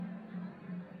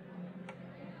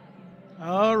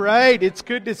All right, it's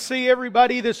good to see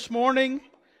everybody this morning.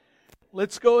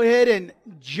 Let's go ahead and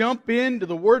jump into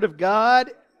the Word of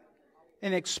God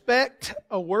and expect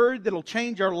a word that'll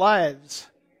change our lives.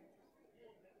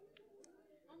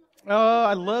 Oh,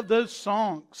 I love those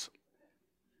songs.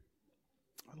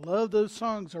 I love those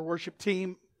songs our worship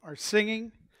team are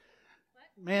singing.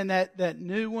 Man, that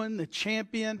new one, The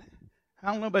Champion.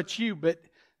 I don't know about you, but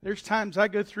there's times I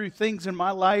go through things in my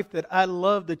life that I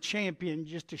love The Champion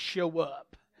just to show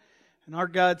up. And our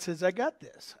God says, I got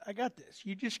this. I got this.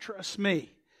 You just trust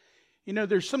me. You know,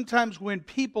 there's sometimes when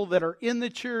people that are in the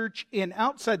church and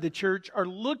outside the church are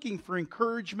looking for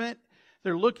encouragement.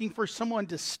 They're looking for someone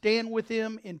to stand with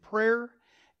them in prayer.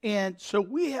 And so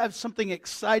we have something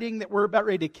exciting that we're about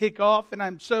ready to kick off. And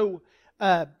I'm so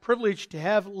privileged to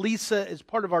have Lisa as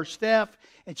part of our staff.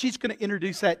 And she's going to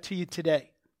introduce that to you today.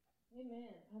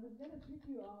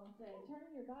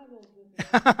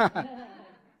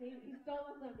 He stole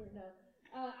my thunder. No.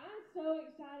 I'm so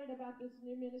excited about this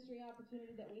new ministry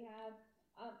opportunity that we have.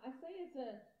 I say it's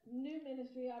a new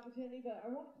ministry opportunity, but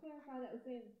I want to clarify that with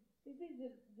saying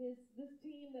this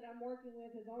team that I'm working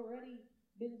with has already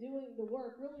been doing the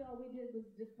work. Really, all we did was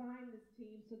define this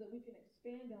team so that we can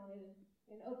expand on it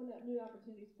and open up new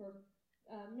opportunities for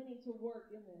many to work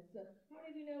in this. So, how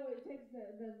many of you know it takes the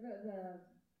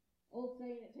old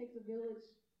saying, it takes a village,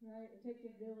 right? It takes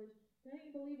a village. Don't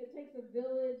you believe it takes a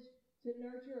village to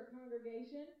nurture a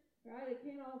congregation, right? It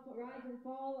can't all rise and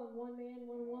fall on one man,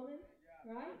 one woman,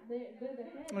 right? They're the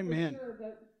head Amen. for sure,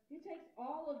 but it takes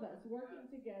all of us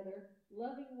working together,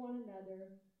 loving one another,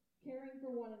 caring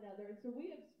for one another. And so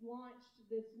we have launched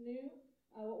this new,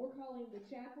 what we're calling the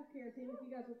Chapel Care Team. If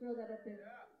you guys will throw that up there.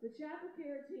 The Chapel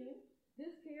Care Team.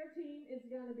 This care team is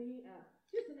going to be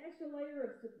just an extra layer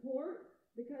of support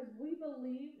because we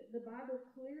believe the Bible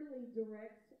clearly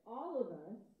directs all of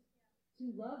us to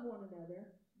love one another,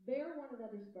 bear one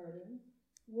another's burdens.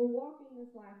 We're walking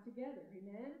this life together,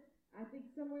 amen? I think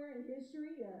somewhere in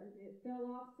history, it fell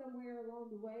off somewhere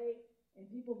along the way, and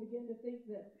people begin to think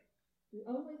that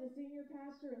only the senior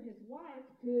pastor and his wife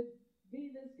could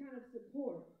be this kind of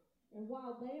support. And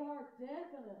while they are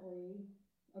definitely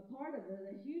a part of it,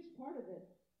 a huge part of it,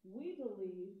 we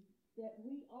believe that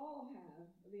we all have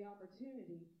the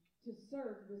opportunity to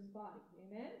serve this body,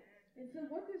 amen? And so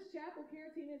what this chapel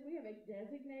care team is, we have a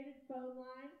designated phone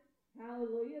line,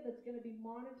 hallelujah, that's going to be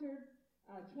monitored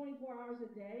 24 hours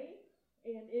a day.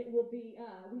 And it will be,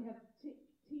 we have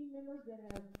team members that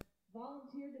have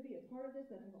volunteered to be a part of this,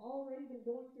 that have already been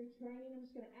going through training. I'm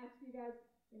just going to ask you guys,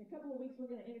 in a couple of weeks,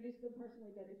 we're going to introduce them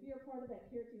personally, but if you're a part of that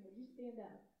care team, would you stand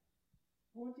up?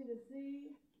 I want you to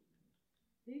see,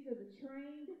 these are the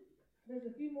trained. There's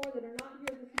a few more that are not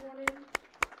here this morning.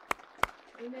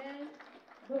 Amen.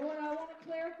 But what I want to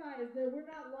clarify is that we're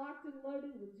not locked and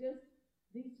loaded with just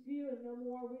these few and no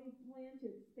more. We plan to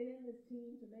expand this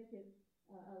team to make it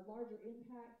a larger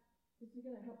impact. This is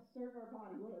going to help serve our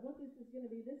body. What this is going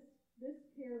to be, this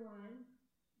care line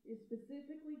is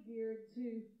specifically geared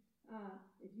to,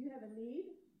 if you have a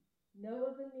need,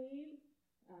 know of a need,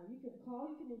 you can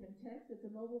call, you can even text. It's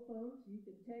a mobile phone, so you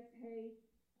can text, hey,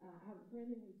 I have a friend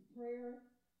who needs prayer.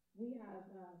 We have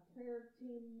prayer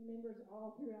team members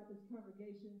all throughout this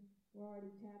congregation we're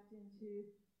already tapped into.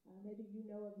 Maybe you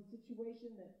know of a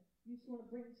situation that you just want to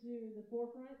bring to the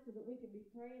forefront so that we can be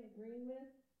praying and agreeing with.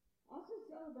 Also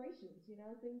celebrations,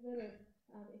 things that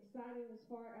are exciting as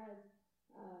far as,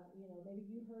 maybe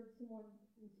you heard someone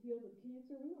was healed of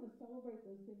cancer. We want to celebrate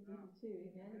those things with you too,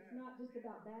 amen? It's not just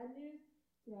about bad news,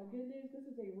 it's about good news. This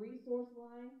is a resource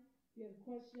line. If you have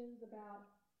questions about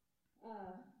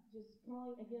just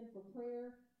calling again for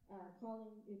prayer, calling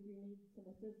if you need some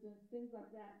assistance, things like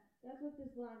that. That's what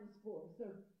this line is for. So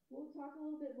we'll talk a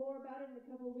little bit more about it in a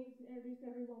couple of weeks and introduce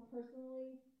everyone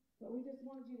personally. But we just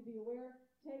wanted you to be aware.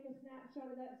 Take a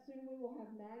snapshot of that. Soon we will have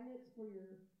magnets for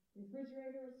your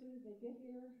refrigerator as soon as they get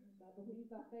here. I believe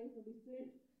by faith will be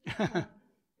soon.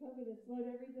 COVID has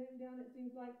slowed everything down, it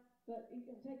seems like. But you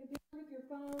can take a picture with your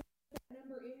phone, that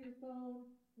number in your phone.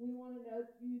 We want to know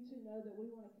you to know that we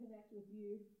want to connect with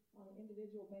you on an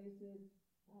individual basis.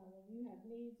 When you have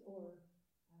needs or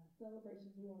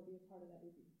celebrations, we want to be a part of that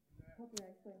with you. Hopefully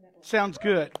I explained that well. Sounds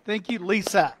good. Thank you,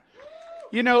 Lisa.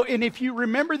 And if you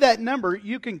remember that number,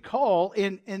 you can call,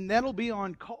 and that'll be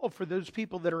on call for those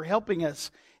people that are helping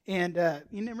us. And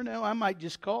you never know, I might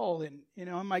just call, and,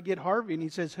 I might get Harvey, and he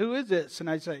says, who is this? And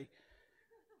I say,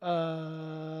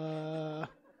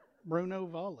 Bruno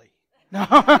Valli. No.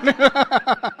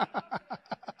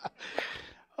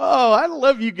 Oh, I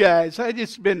love you guys. I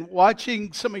just been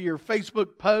watching some of your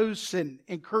Facebook posts and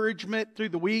encouragement through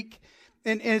the week.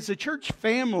 And as a church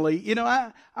family, you know,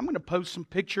 I'm going to post some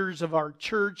pictures of our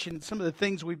church and some of the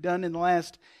things we've done in the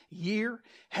last year.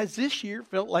 Has this year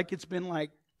felt like it's been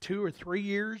like 2 or 3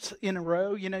 years in a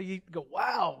row? You know, you go,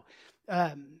 wow.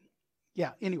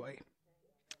 Yeah, anyway.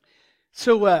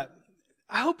 So I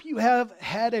hope you have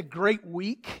had a great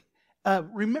week.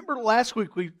 Remember last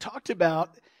week we talked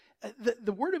about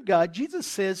the Word of God. Jesus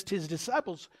says to his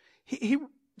disciples, he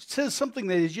says something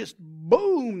that is just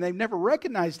boom, they've never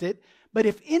recognized it. But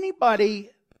if anybody,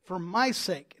 for my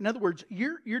sake, in other words,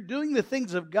 you're doing the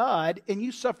things of God and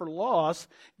you suffer loss,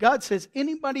 God says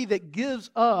anybody that gives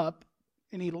up,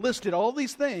 and he listed all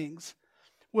these things,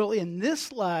 will in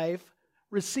this life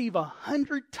receive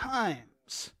 100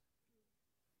 times.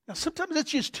 Now sometimes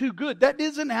that's just too good. That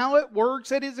isn't how it works.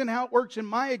 That isn't how it works in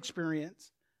my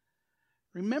experience.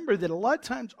 Remember that a lot of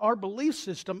times our belief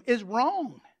system is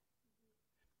wrong.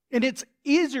 And it's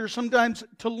easier sometimes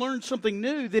to learn something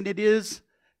new than it is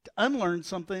to unlearn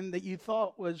something that you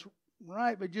thought was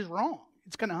right, but just wrong.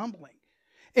 It's kind of humbling.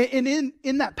 And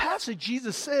in that passage,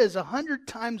 Jesus says 100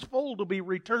 times fold will be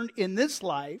returned in this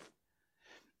life.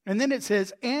 And then it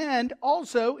says, and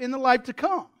also in the life to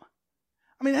come.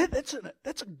 I mean, that's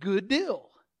a good deal.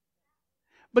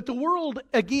 But the world,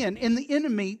 again, and the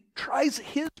enemy tries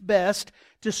his best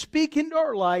to speak into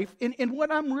our life. And what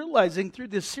I'm realizing through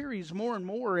this series more and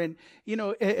more, and, you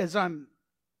know, as I'm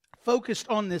focused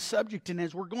on this subject and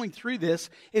as we're going through this,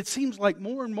 it seems like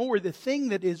more and more the thing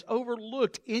that is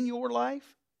overlooked in your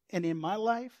life and in my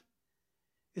life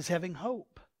is having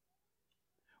hope.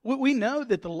 We know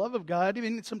that the love of God, I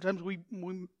mean, sometimes we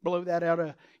blow that out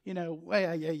of, you know,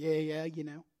 well, yeah, you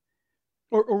know.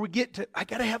 Or we get to, I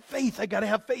got to have faith. Are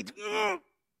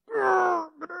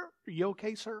you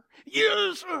okay, sir?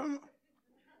 Yes.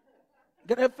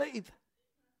 Got to have faith.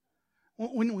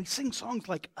 When we sing songs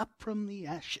like Up From the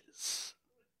Ashes,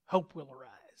 Hope Will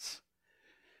Arise.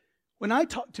 When I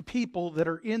talk to people that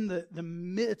are in the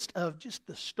midst of just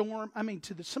the storm, I mean,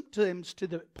 sometimes to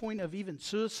the point of even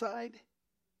suicide,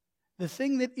 the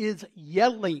thing that is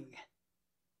yelling,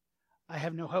 I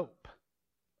have no hope.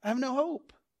 I have no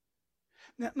hope.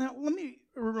 Now let me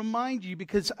remind you,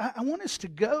 because I want us to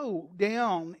go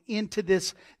down into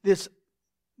this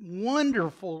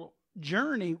wonderful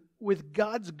journey with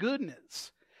God's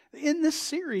goodness. In this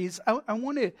series, I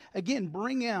want to, again,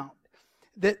 bring out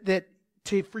that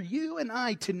for you and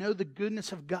I to know the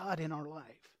goodness of God in our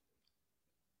life.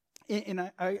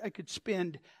 And I could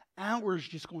spend hours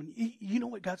just going, you know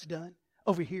what God's done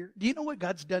over here? Do you know what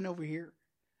God's done over here?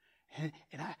 And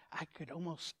I could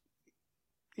almost...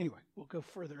 Anyway, we'll go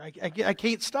further. I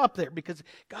can't stop there because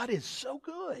God is so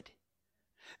good.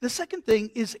 The second thing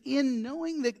is in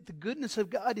knowing that the goodness of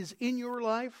God is in your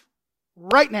life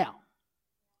right now,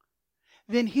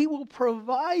 then He will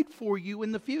provide for you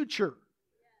in the future.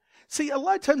 See, a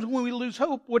lot of times when we lose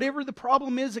hope, whatever the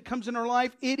problem is that comes in our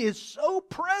life, it is so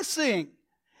pressing.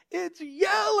 It's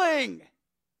yelling.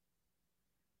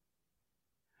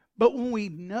 But when we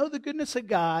know the goodness of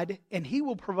God and He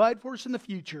will provide for us in the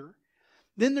future,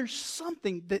 then there's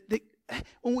something that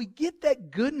when we get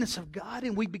that goodness of God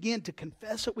and we begin to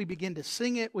confess it, we begin to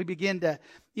sing it, we begin to,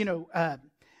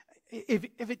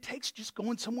 if it takes just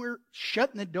going somewhere,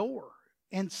 shutting the door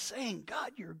and saying,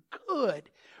 God, you're good.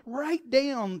 Write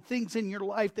down things in your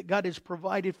life that God has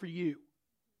provided for you.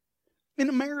 In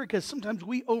America, sometimes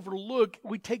we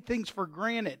take things for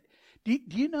granted. Do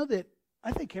you know that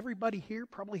I think everybody here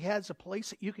probably has a place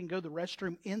that you can go to the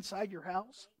restroom inside your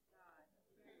house?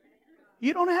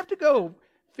 You don't have to go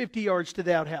 50 yards to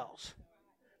the outhouse.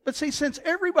 But see, since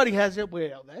everybody has it,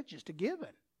 well, that's just a given.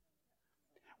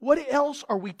 What else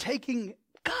are we taking?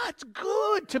 God's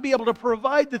good to be able to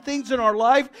provide the things in our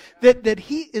life that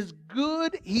He is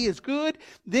good. He is good.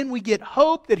 Then we get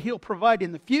hope that He'll provide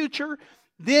in the future.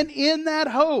 Then in that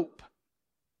hope,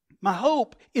 my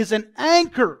hope is an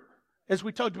anchor, as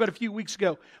we talked about a few weeks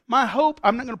ago. My hope,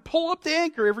 I'm not going to pull up the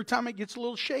anchor every time it gets a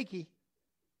little shaky.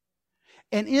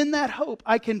 And in that hope,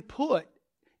 I can put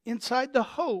inside the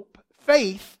hope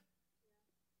faith,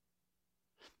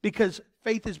 because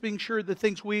faith is being sure of the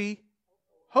things we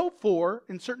hope for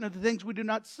and certain of the things we do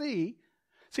not see.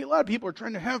 See, a lot of people are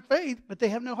trying to have faith, but they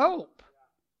have no hope.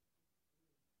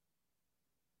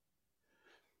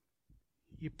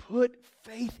 You put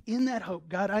faith in that hope.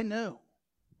 God, I know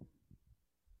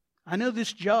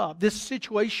this job, this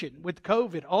situation with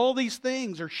COVID, all these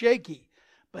things are shaky.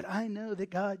 But I know that,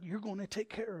 God, you're going to take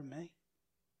care of me.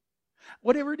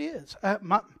 Whatever it is.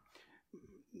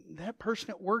 That person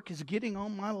at work is getting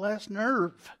on my last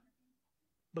nerve.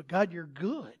 But God, you're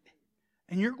good.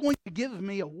 And you're going to give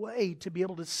me a way to be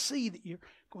able to see that you're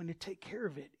going to take care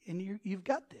of it. And you've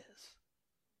got this.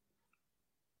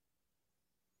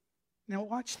 Now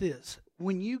watch this.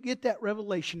 When you get that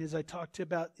revelation, as I talked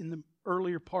about in the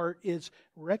earlier part, is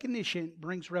recognition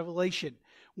brings revelation.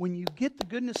 When you get the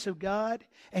goodness of God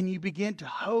and you begin to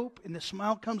hope and the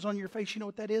smile comes on your face, you know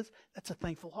what that is? That's a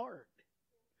thankful heart.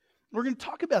 We're going to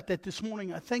talk about that this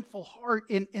morning, a thankful heart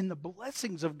in the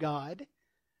blessings of God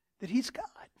that He's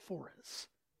got for us.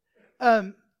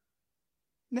 Now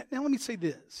let me say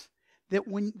this, that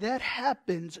when that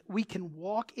happens, we can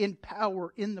walk in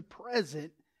power in the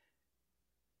present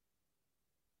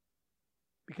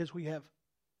because we have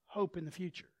hope in the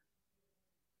future.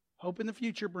 Hope in the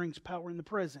future brings power in the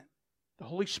present. The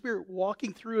Holy Spirit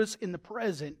walking through us in the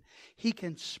present, He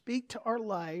can speak to our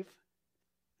life,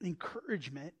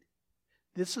 encouragement.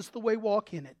 This is the way,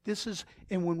 walk in it.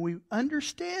 And when we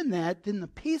understand that, then the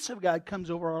peace of God comes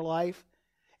over our life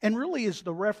and really is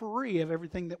the referee of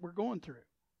everything that we're going through.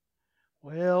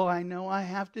 Well, I know I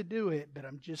have to do it, but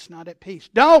I'm just not at peace.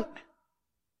 Don't!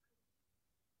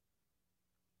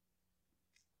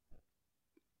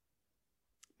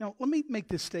 Now, let me make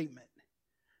this statement.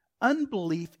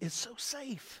 Unbelief is so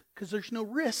safe because there's no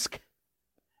risk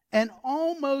and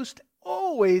almost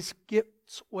always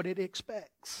gets what it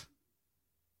expects.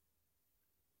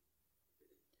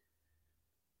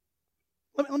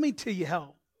 Let me tell you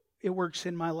how it works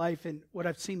in my life and what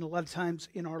I've seen a lot of times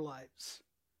in our lives.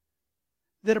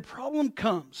 That a problem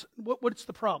comes. What's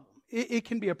the problem? It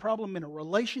can be a problem in a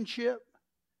relationship,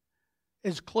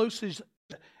 as close as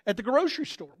at the grocery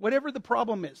store, whatever the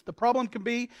problem is. The problem can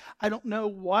be, I don't know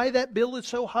why that bill is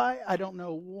so high. I don't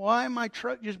know why my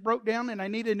truck just broke down and I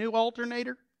need a new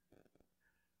alternator.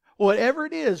 Whatever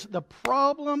it is, the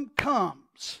problem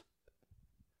comes.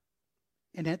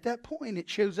 And at that point, it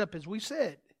shows up, as we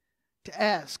said, to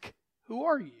ask, who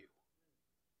are you?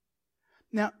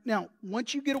 Now,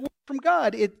 once you get away from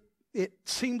God, it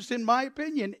seems, in my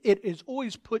opinion, it is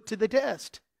always put to the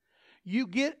test.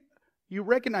 You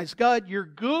recognize, God, you're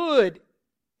good.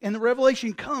 And the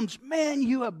revelation comes, man,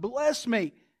 you have blessed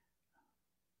me.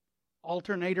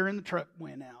 Alternator in the truck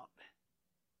went out.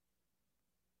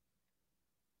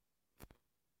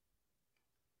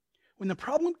 When the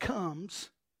problem comes,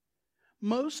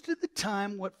 most of the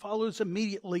time what follows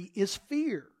immediately is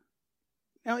fear.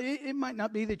 Now, it might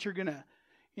not be that you're going to,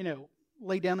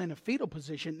 lay down in a fetal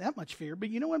position, that much fear, but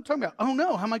you know what I'm talking about. Oh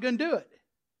no, how am I going to do it?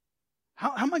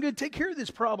 How am I going to take care of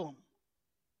this problem?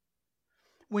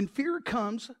 When fear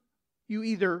comes, you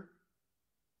either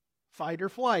fight or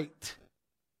flight.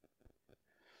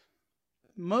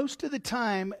 Most of the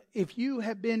time, if you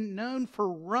have been known for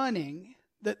running,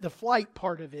 the flight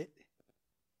part of it,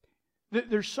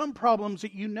 there's some problems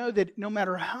that you know that no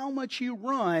matter how much you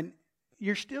run,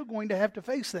 you're still going to have to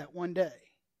face that one day.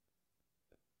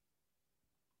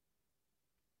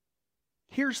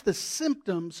 Here's the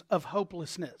symptoms of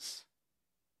hopelessness.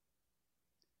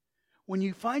 When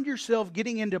you find yourself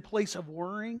getting into a place of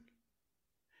worrying,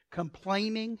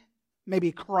 complaining,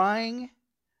 maybe crying,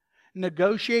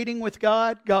 negotiating with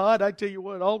God. God, I tell you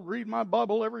what, I'll read my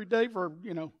Bible every day for,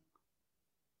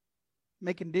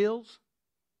 making deals.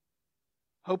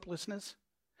 Hopelessness.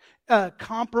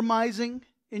 Compromising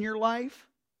in your life.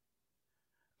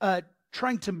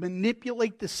 Trying to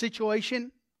manipulate the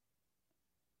situation.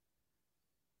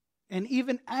 And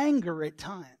even anger at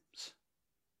times.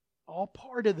 All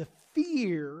part of the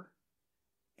fear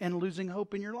and losing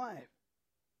hope in your life.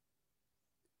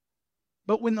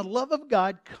 But when the love of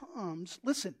God comes,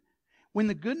 listen, when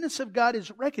the goodness of God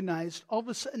is recognized, all of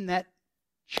a sudden that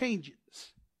changes.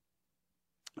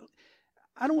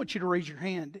 I don't want you to raise your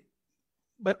hand,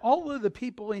 but all of the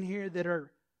people in here that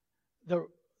are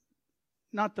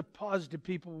not the positive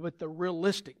people, but the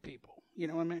realistic people, you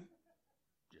know what I mean?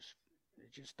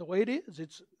 It's just the way it is.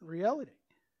 It's reality.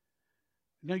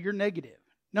 No, you're negative.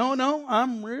 No,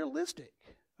 I'm realistic.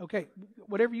 Okay,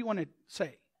 whatever you want to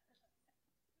say.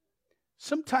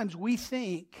 Sometimes we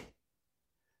think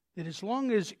that as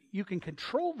long as you can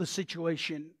control the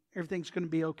situation, everything's going to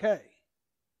be okay.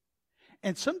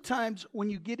 And sometimes when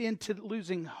you get into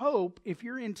losing hope, if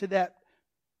you're into that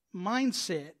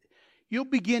mindset, you'll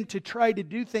begin to try to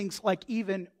do things like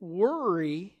even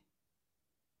worry,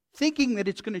 thinking that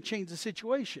it's going to change the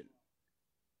situation.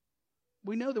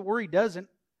 We know that worry doesn't,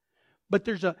 but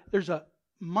there's a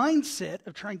mindset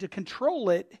of trying to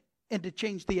control it and to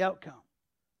change the outcome.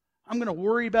 I'm going to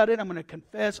worry about it. I'm going to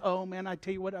confess, oh man, I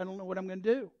tell you what, I don't know what I'm going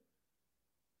to do.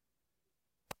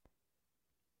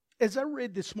 As I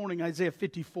read this morning, Isaiah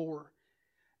 54,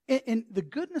 and the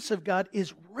goodness of God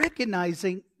is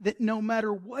recognizing that no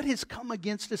matter what has come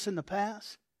against us in the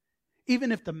past,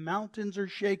 even if the mountains are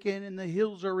shaken and the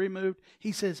hills are removed,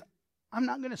 He says, I'm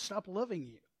not going to stop loving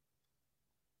you.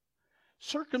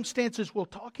 Circumstances will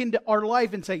talk into our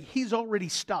life and say, He's already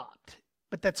stopped.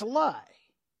 But that's a lie.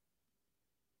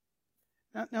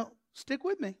 Now, stick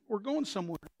with me. We're going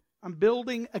somewhere. I'm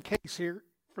building a case here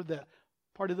for the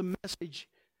part of the message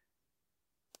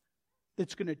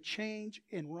that's going to change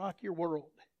and rock your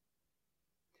world.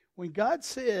 When God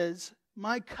says,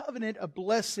 my covenant of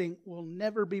blessing will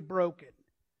never be broken,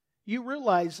 you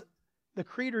realize the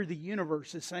creator of the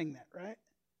universe is saying that, right?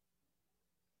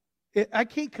 I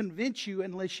can't convince you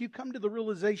unless you come to the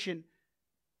realization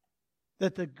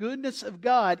that the goodness of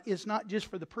God is not just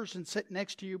for the person sitting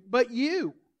next to you, but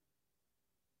you.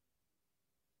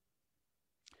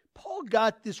 Paul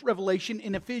got this revelation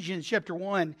in Ephesians chapter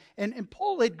 1, and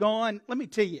Paul had gone, let me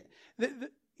tell you,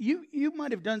 you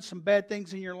might have done some bad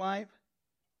things in your life,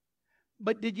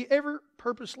 but did you ever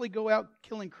purposely go out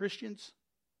killing Christians?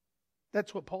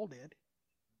 That's what Paul did.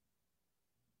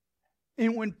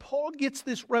 And when Paul gets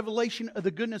this revelation of the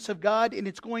goodness of God, and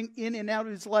it's going in and out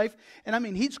of his life, and I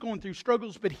mean, he's going through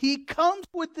struggles, but he comes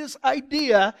with this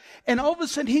idea, and all of a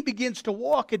sudden he begins to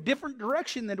walk a different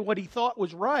direction than what he thought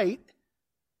was right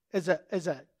as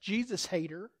a Jesus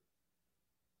hater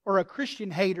or a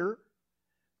Christian hater.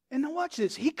 And now watch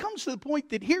this. He comes to the point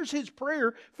that here's his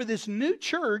prayer for this new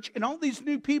church and all these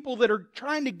new people that are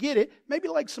trying to get it, maybe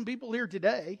like some people here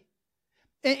today.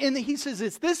 And he says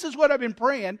this is what I've been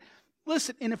praying.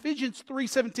 Listen, in Ephesians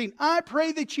 3:17, I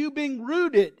pray that you, being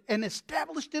rooted and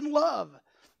established in love,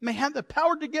 may have the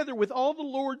power together with all the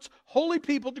Lord's holy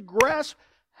people to grasp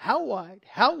how wide,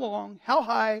 how long, how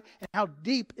high, and how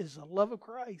deep is the love of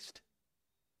Christ.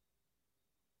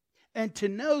 And to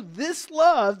know this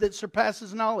love that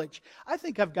surpasses knowledge. I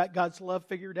think I've got God's love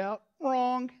figured out.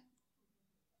 Wrong.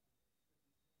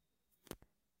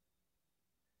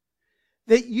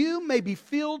 That you may be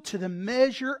filled to the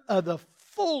measure of the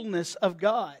fullness of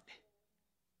God.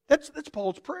 That's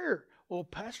Paul's prayer. Well,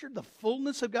 Pastor, the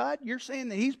fullness of God? You're saying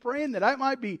that he's praying that I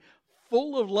might be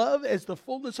full of love as the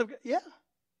fullness of God? Yeah.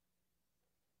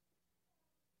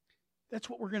 That's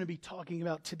what we're going to be talking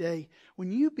about today.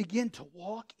 When you begin to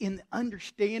walk in the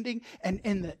understanding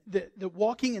and the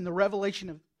walking in the revelation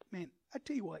of, man, I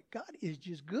tell you what, God is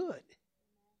just good.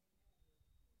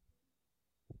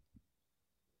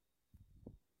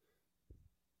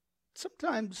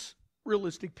 Sometimes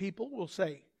realistic people will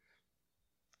say,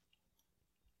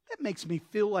 that makes me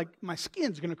feel like my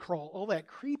skin's going to crawl. All that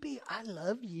creepy, I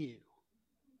love you.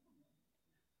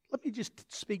 Let me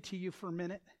just speak to you for a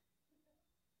minute.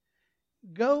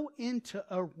 Go into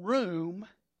a room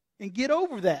and get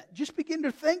over that. Just begin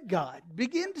to thank God.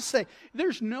 Begin to say,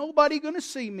 there's nobody going to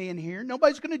see me in here.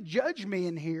 Nobody's going to judge me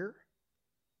in here.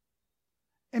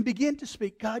 And begin to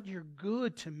speak, God, you're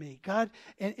good to me. God,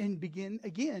 and begin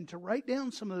again to write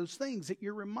down some of those things that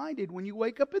you're reminded when you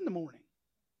wake up in the morning.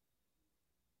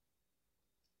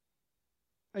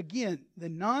 Again, the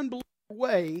non-believer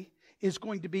way is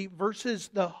going to be versus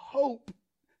the hope,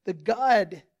 the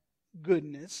God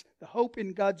goodness, the hope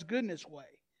in God's goodness way.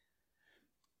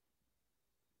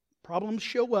 Problems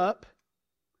show up,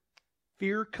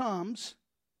 fear comes,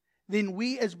 then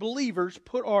we as believers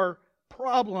put our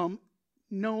problem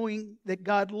knowing that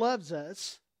God loves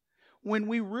us. When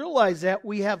we realize that,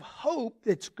 we have hope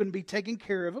that's going to be taken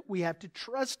care of. We have to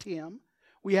trust Him.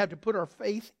 We have to put our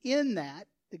faith in that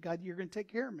God, you're going to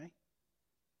take care of me.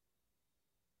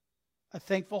 A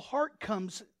thankful heart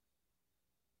comes.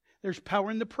 There's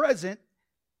power in the present.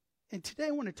 And today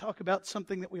I want to talk about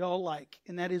something that we all like,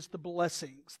 and that is the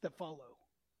blessings that follow.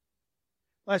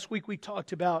 Last week we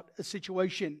talked about a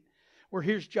situation where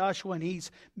here's Joshua, and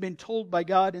he's been told by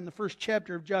God in the first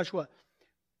chapter of Joshua,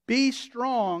 be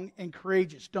strong and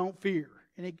courageous, don't fear.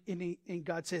 And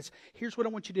God says, here's what I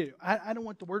want you to do. I don't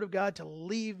want the Word of God to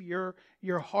leave your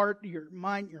heart, your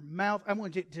mind, your mouth. I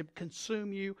want it to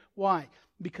consume you. Why?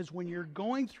 Because when you're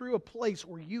going through a place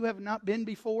where you have not been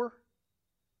before,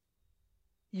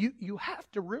 you have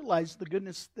to realize the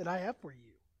goodness that I have for you.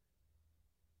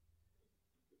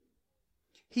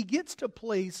 He gets to a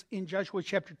place in Joshua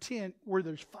chapter 10 where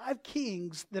there's 5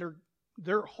 kings that are,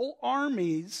 their whole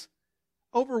armies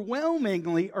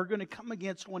overwhelmingly are going to come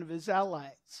against one of his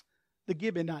allies, the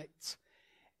Gibeonites.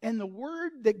 And the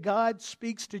word that God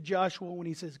speaks to Joshua when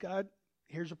he says, God,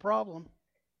 here's a problem.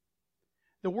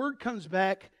 The word comes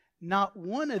back, not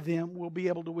one of them will be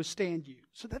able to withstand you.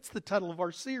 So that's the title of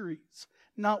our series.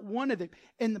 Not one of them.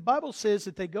 And the Bible says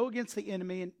that they go against the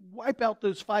enemy and wipe out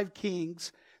those 5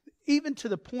 kings, even to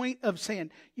the point of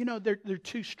saying, they're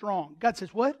too strong. God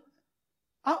says, what?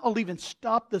 I'll even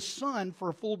stop the sun for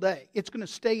a full day. It's going to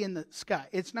stay in the sky.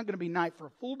 It's not going to be night for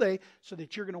a full day so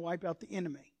that you're going to wipe out the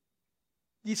enemy.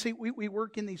 You see, we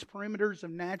work in these perimeters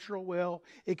of natural will.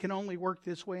 It can only work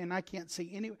this way, and I can't see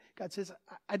any. God says,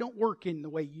 I don't work in the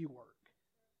way you work.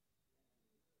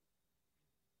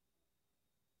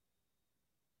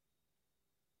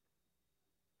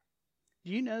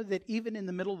 Do you know that even in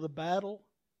the middle of the battle,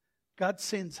 God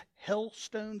sends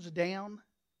hailstones down,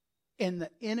 and the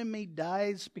enemy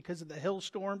dies because of the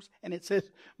hailstorms? And it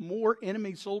says more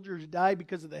enemy soldiers die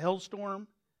because of the hailstorm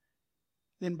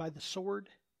than by the sword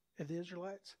of the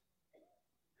Israelites.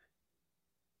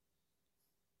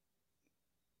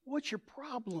 What's your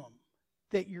problem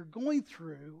that you're going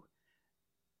through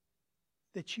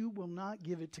that you will not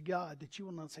give it to God, that you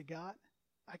will not say, God,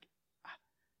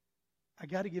 I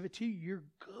got to give it to you. You're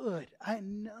good. I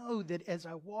know that as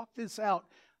I walk this out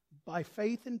by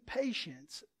faith and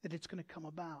patience, that it's going to come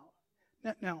about.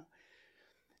 Now,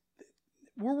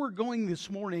 where we're going this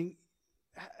morning,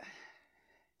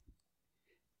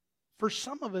 for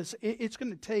some of us, it's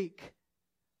going to take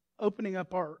opening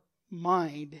up our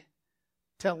mind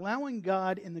to allowing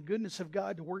God and the goodness of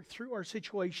God to work through our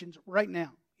situations right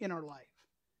now in our life.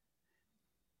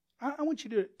 I want you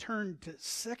to turn to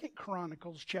 2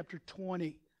 Chronicles chapter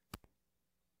 20.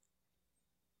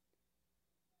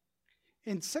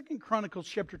 In 2 Chronicles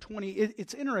chapter 20,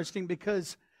 it's interesting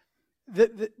because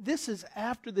this is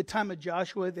after the time of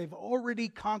Joshua. They've already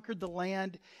conquered the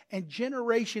land, and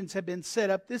generations have been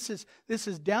set up. This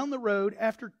is down the road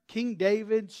after King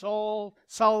David, Saul,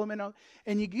 Solomon,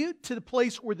 and you get to the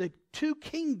place where the two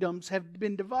kingdoms have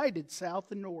been divided,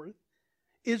 south and north.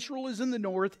 Israel is in the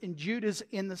north and Judah is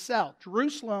in the south.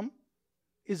 Jerusalem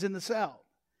is in the south.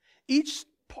 Each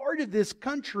part of this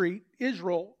country,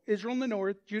 Israel in the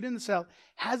north, Judah in the south,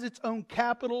 has its own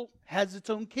capital, has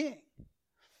its own king.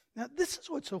 Now, this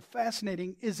is what's so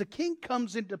fascinating, is a king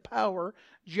comes into power,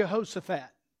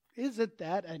 Jehoshaphat. Isn't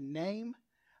that a name?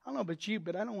 I don't know about you,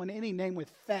 but I don't want any name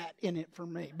with fat in it for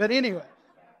me. But anyway.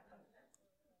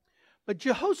 But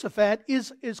Jehoshaphat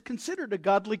is considered a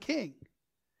godly king.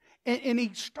 And he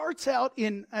starts out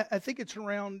in, I think it's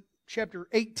around chapter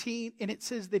 18, and it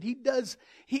says that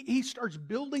he starts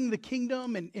building the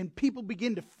kingdom, and people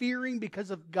begin to fear him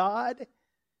because of God.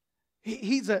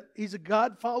 He's a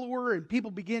God follower, and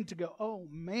people begin to go, oh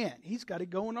man, he's got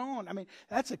it going on. I mean,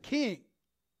 that's a king.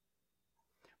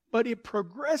 But it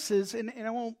progresses, and I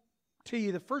won't tell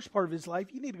you the first part of his life.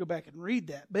 You need to go back and read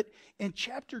that. But in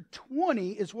chapter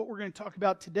 20 is what we're going to talk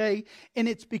about today, and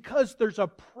it's because there's a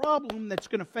problem that's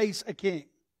going to face a king.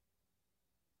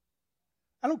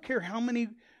 I don't care how many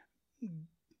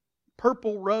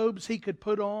purple robes he could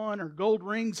put on or gold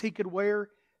rings he could wear,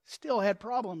 still had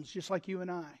problems just like you and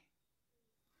I.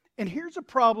 And here's a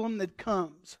problem that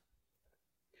comes.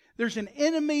 There's an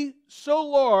enemy so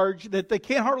large that they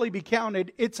can't hardly be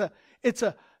counted. It's a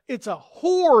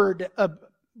horde of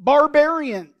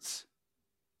barbarians,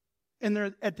 and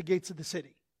they're at the gates of the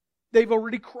city. They've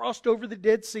already crossed over the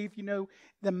Dead Sea, if you know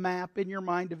the map in your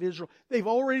mind of Israel. They've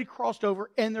already crossed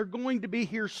over, and they're going to be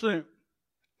here soon.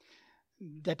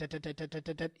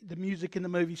 The music in the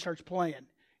movie starts playing.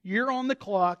 You're on the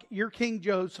clock. You're King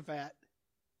Jehoshaphat.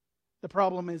 The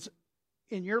problem is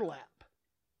in your lap.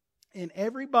 And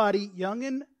everybody, young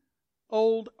and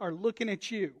old, are looking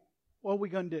at you. What are we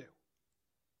going to do?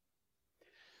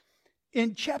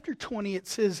 In chapter 20, it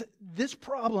says this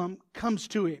problem comes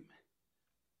to him.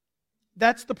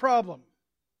 That's the problem.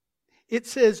 It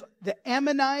says the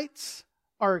Ammonites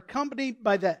are accompanied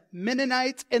by the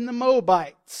Mennonites and the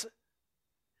Moabites.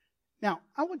 Now,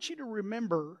 I want you to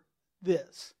remember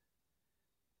this.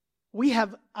 We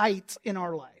have ites in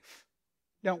our life,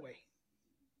 don't we?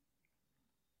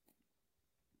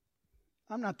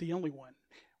 I'm not the only one.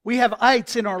 We have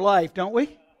ites in our life, don't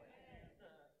we?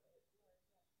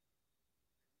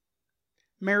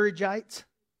 Marriageites.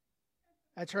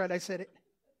 That's right, I said it.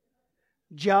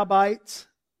 Jobites.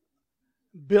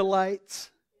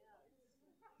 Billites.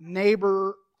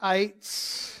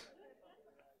 Neighborites.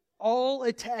 All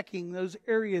attacking those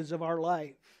areas of our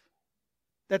life.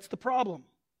 That's the problem.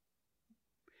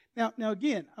 Now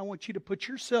again, I want you to put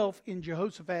yourself in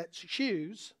Jehoshaphat's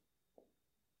shoes,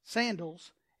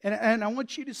 sandals, and I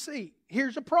want you to see,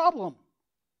 here's a problem.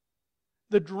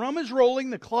 The drum is rolling,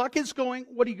 the clock is going,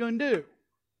 what are you going to do?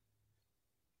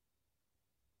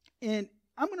 And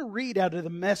I'm going to read out of the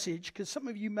Message, because some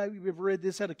of you maybe have read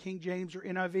this out of King James or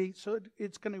NIV, so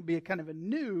it's going to be a kind of a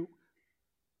new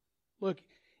look.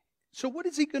 So what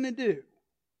is he going to do?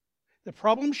 The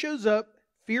problem shows up,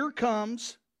 fear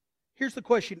comes. Here's the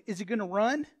question, is he going to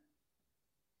run?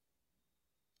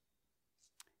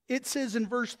 It says in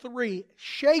verse 3,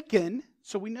 shaken,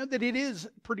 so we know that it is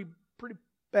a pretty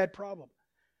bad problem.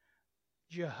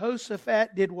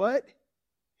 Jehoshaphat did what?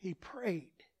 He prayed.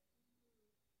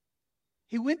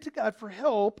 He went to God for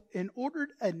help and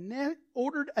ordered a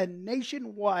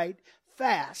nationwide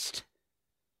fast.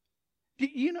 Do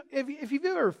you know, if you've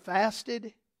ever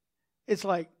fasted, it's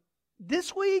like,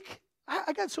 this week,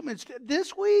 I got so much,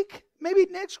 this week, maybe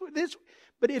next week, this.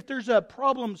 But if there's a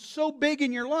problem so big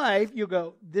in your life, you'll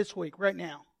go, this week, right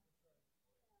now.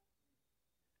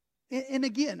 And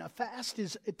again, a fast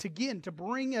is, to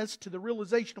bring us to the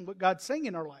realization of what God's saying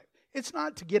in our life. It's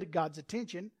not to get God's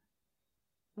attention.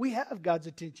 We have God's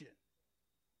attention.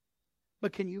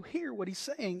 But can you hear what He's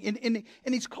saying?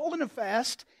 And He's calling a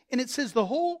fast, and it says the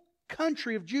whole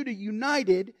country of Judah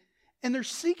united, and they're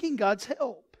seeking God's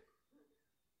help.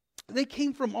 They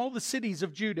came from all the cities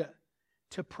of Judah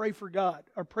to pray for God,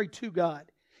 or pray to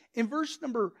God. In verse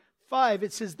number 5,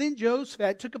 it says, Then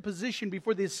Jehoshaphat took a position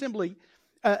before the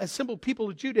assembled people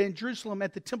of Judah in Jerusalem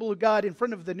at the temple of God in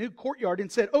front of the new courtyard and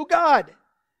said, Oh God!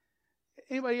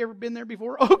 Anybody ever been there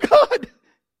before? Oh God!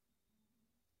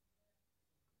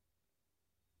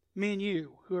 Me and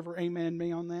you, whoever amen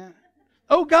me on that.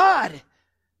 Oh God!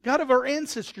 God of our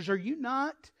ancestors, are you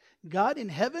not God in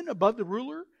heaven above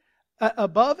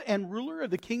and ruler of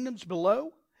the kingdoms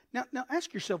below? Now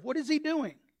ask yourself, what is He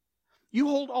doing? You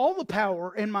hold all the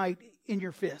power and might in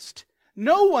your fist.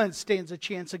 No one stands a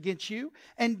chance against you.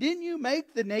 And didn't you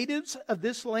make the natives of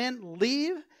this land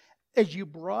leave as you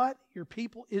brought your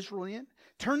people Israel in,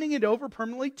 turning it over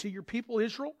permanently to your people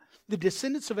Israel, the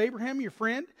descendants of Abraham, your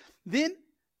friend? They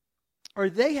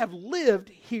have lived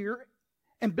here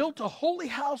and built a holy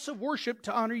house of worship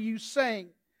to honor you, saying,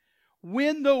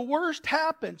 when the worst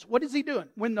happens, what is He doing?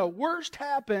 When the worst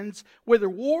happens, whether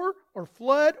war or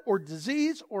flood or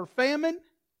disease or famine,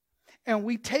 and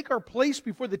we take our place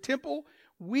before the temple,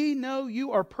 we know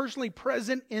you are personally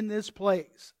present in this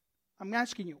place. I'm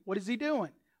asking you, what is He doing?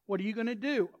 What are you going to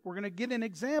do? We're going to get an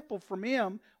example from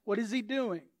Him. What is He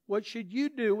doing? What should you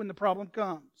do when the problem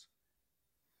comes?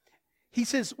 He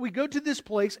says, we go to this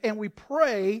place and we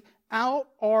pray out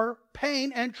our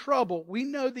pain and trouble. We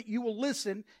know that you will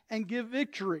listen and give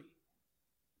victory.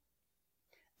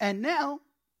 And now,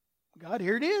 God,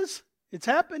 here it is. It's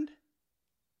happened.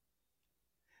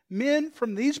 Men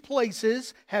from these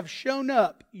places have shown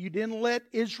up. You didn't let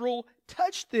Israel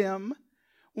touch them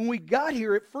when we got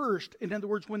here at first. In other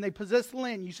words, when they possessed the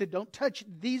land, you said, don't touch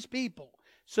these people.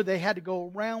 So they had to go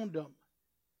around them.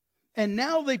 And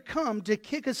now they've come to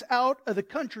kick us out of the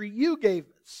country you gave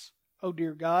us. Oh,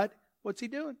 dear God, what's He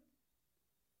doing?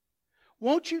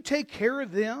 Won't you take care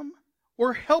of them?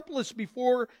 We're helpless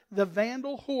before the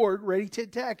vandal horde ready to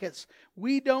attack us.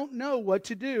 We don't know what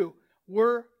to do.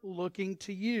 We're looking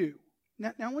to you.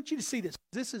 Now I want you to see this.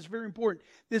 This is very important.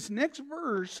 This next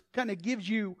verse kind of gives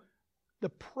you the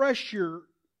pressure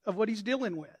of what he's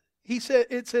dealing with.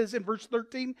 It says in verse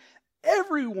 13,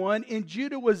 everyone in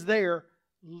Judah was there,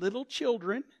 little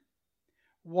children,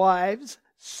 wives,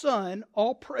 son,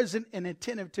 all present and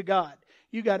attentive to God.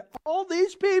 You got all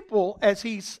these people as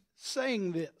he's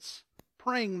saying this,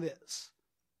 praying this.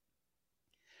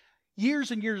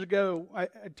 Years and years ago, I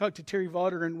talked to Terry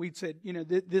Vaughter, and we'd said,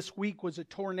 this week was a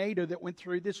tornado that went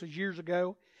through. This was years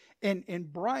ago.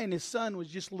 And Brian, his son, was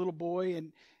just a little boy.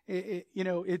 And,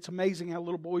 it's amazing how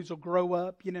little boys will grow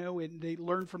up, and they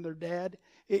learn from their dad.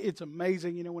 It's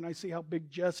amazing, when I see how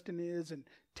big Justin is. And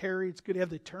Terry, it's good to have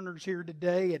the Turners here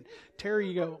today. And Terry,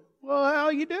 you go, well, how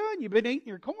you doing? You've been eating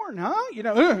your corn,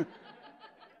 huh?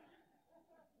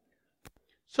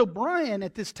 So Brian,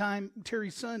 at this time,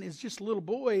 Terry's son, is just a little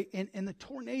boy, and the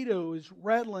tornado is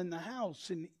rattling the house.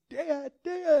 And, Dad.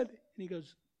 And he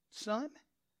goes, son,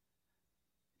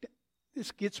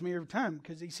 this gets me every time,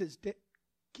 because he says,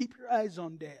 keep your eyes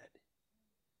on Dad.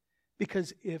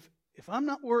 Because if I'm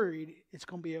not worried, it's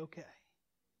going to be okay.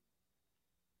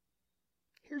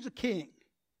 Here's a king.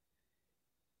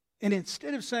 And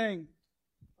instead of saying,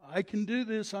 I can do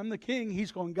this, I'm the king,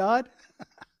 he's going, God,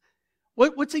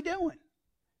 what's he doing?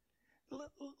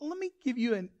 Let me give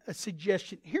you a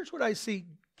suggestion. Here's what I see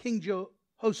King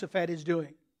Jehoshaphat is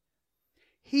doing.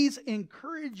 He's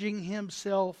encouraging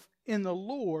himself in the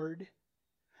Lord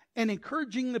and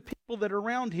encouraging the people that are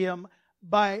around him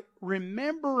by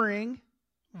remembering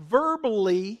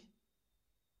verbally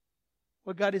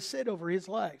what God has said over his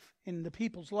life and the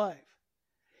people's life.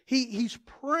 He's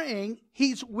praying,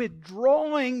 he's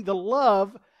withdrawing the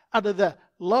love out of the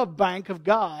love bank of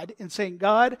God and saying,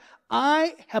 God,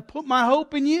 I have put my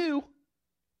hope in you.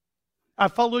 I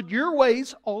followed your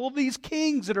ways. All of these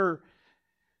kings that are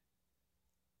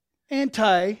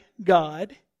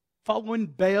anti-God, following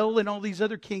Baal and all these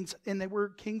other kings, and they were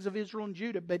kings of Israel and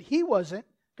Judah, but he wasn't.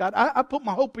 God, I put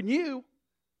my hope in you.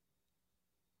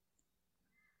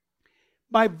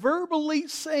 by verbally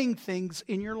saying things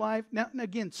in your life. Now, and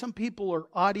again, some people are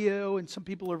audio and some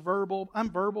people are verbal. I'm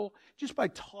verbal. Just by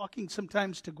talking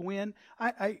sometimes to Gwen,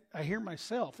 I hear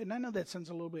myself. And I know that sounds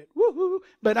a little bit woohoo,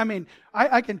 but I mean,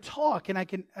 I can talk and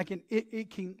it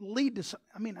can lead to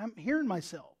I'm hearing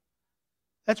myself.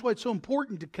 That's why it's so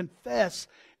important to confess,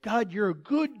 God, you're a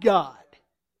good God.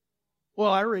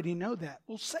 Well, I already know that.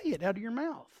 Well, say it out of your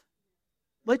mouth.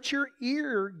 Let your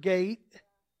ear gate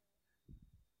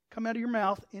come out of your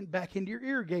mouth and back into your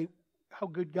ear gate how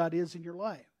good God is in your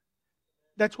life.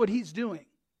 That's what He's doing.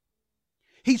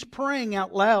 He's praying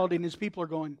out loud and His people are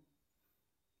going,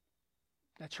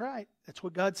 that's right. That's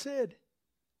what God said.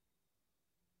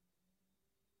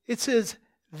 It says,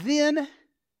 then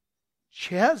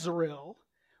Jezreel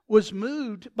was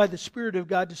moved by the Spirit of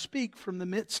God to speak from the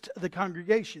midst of the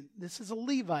congregation. This is a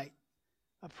Levite,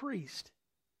 a priest.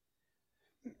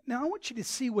 Now I want you to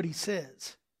see what he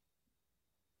says.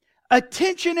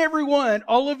 Attention everyone,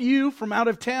 all of you from out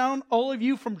of town, all of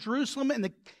you from Jerusalem,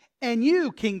 and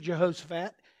you, King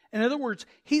Jehoshaphat. In other words,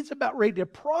 he's about ready to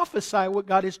prophesy what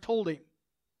God has told him.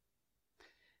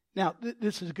 Now,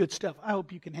 this is good stuff. I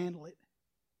hope you can handle it.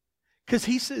 Because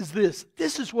he says this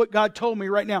is what God told me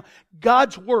right now.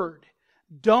 God's word.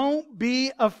 Don't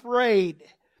be afraid.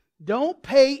 Don't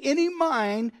pay any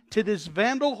mind to this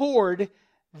vandal horde.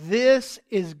 This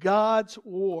is God's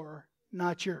war,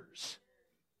 not yours.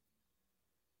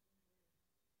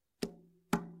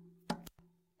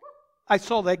 I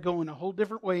saw that going a whole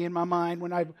different way in my mind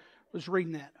when I was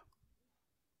reading that.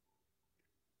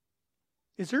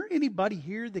 Is there anybody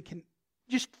here that can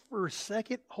just for a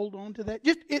second hold on to that?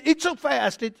 It's so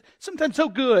fast. It's sometimes so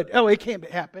good. Oh, it can't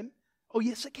happen. Oh,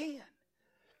 yes, it can.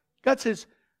 God says,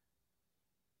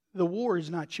 the war is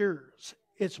not yours.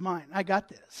 It's mine. I got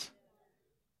this.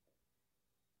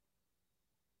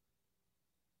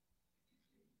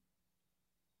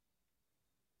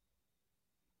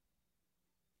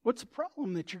 What's the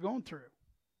problem that you're going through?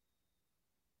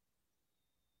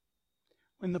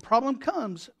 When the problem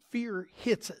comes, fear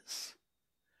hits us.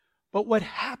 But what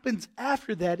happens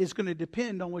after that is going to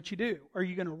depend on what you do. Are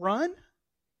you going to run?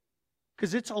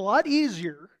 Because it's a lot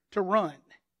easier to run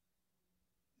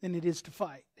than it is to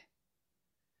fight.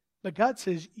 But God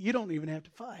says, you don't even have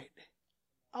to fight.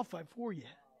 I'll fight for you.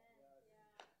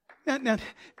 Now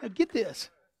get this.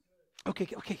 Okay.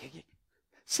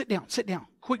 Sit down.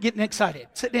 Quit getting excited.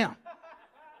 Sit down.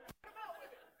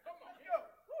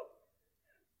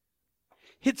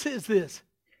 It says this.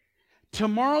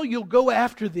 Tomorrow you'll go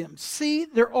after them. See,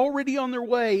 they're already on their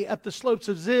way up the slopes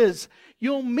of Ziz.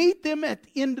 You'll meet them at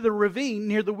the end of the ravine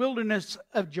near the wilderness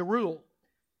of Jeruel.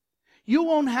 You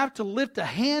won't have to lift a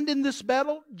hand in this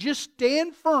battle. Just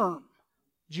stand firm,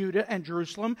 Judah and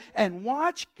Jerusalem, and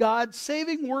watch God's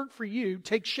saving work for you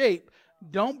take shape.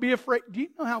 Don't be afraid. Do you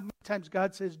know how many times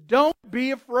God says, don't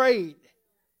be afraid?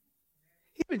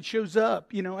 He even shows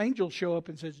up, angels show up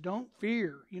and says, don't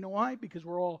fear. You know why? Because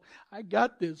we're all, I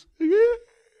got this.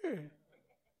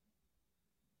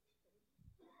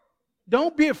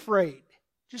 Don't be afraid.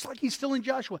 Just like he's still in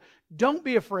Joshua. Don't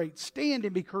be afraid. Stand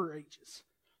and be courageous.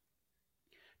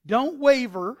 Don't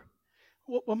waver.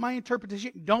 Well, my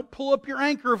interpretation, don't pull up your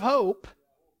anchor of hope.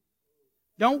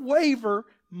 Don't waver.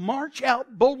 March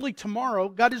out boldly tomorrow.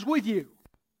 God is with you.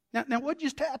 Now what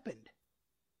just happened?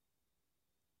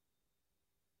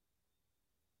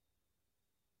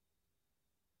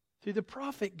 Through the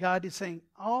prophet, God is saying,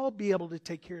 I'll be able to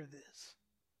take care of this.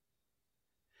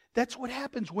 That's what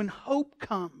happens when hope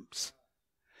comes.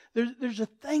 There's a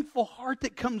thankful heart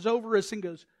that comes over us and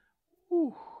goes,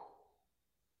 ooh.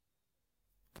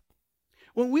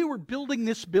 When we were building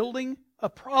this building, a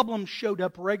problem showed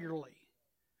up regularly.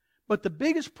 But the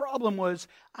biggest problem was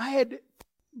I had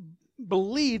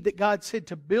believed that God said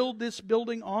to build this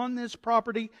building on this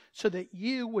property so that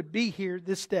you would be here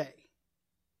this day.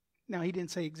 Now, He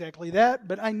didn't say exactly that,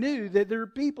 but I knew that there are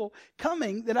people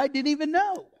coming that I didn't even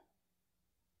know.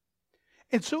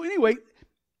 And so anyway,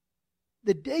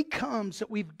 the day comes that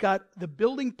we've got the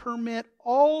building permit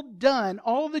all done,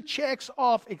 all the checks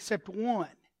off except one.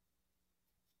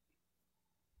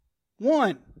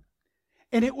 One.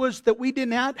 And it was that we did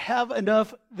not have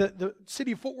enough, the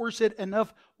city of Fort Worth said,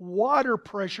 enough water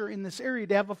pressure in this area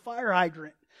to have a fire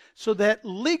hydrant. So that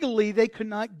legally they could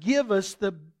not give us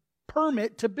the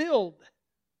permit to build.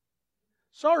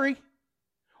 Sorry.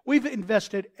 We've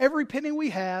invested every penny we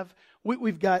have.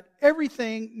 We've got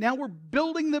everything. Now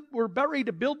we're about ready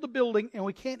to build the building and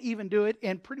we can't even do it.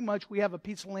 And pretty much we have a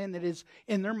piece of land that is,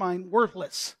 in their mind,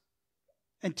 worthless.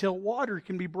 Until water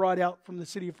can be brought out from the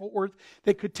city of Fort Worth.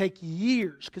 That could take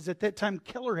years, because at that time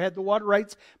Keller had the water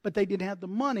rights, but they didn't have the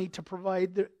money to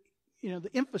provide the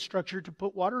infrastructure to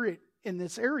put water in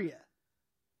this area.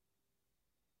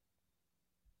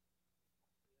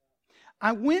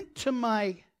 I went to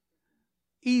my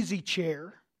easy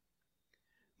chair,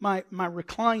 my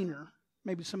recliner.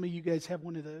 Maybe some of you guys have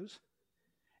one of those.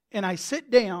 And I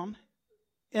sit down,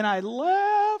 and I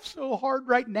laugh so hard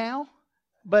right now,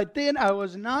 but then I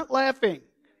was not laughing.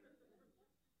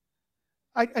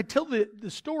 I tell the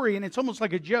story, and it's almost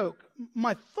like a joke.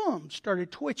 My thumb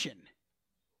started twitching.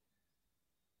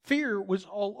 Fear was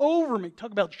all over me.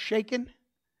 Talk about shaking.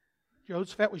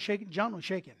 Jehoshaphat was shaking. John was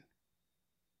shaking.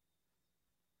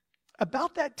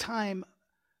 About that time,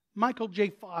 Michael J.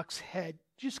 Fox had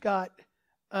just got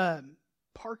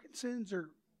Parkinson's or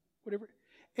whatever.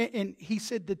 And he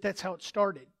said that's how it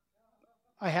started.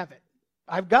 I have it.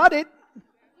 I've got it.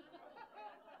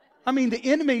 I mean, the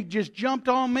enemy just jumped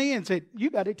on me and said, you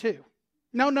got it too.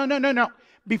 No.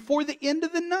 Before the end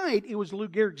of the night, it was Lou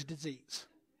Gehrig's disease.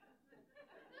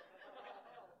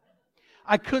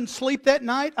 I couldn't sleep that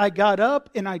night. I got up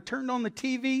and I turned on the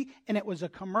TV and it was a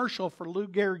commercial for Lou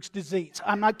Gehrig's disease.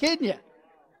 I'm not kidding you.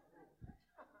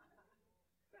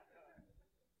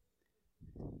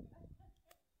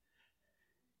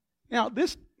 Now,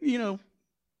 this,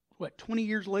 20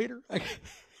 years later?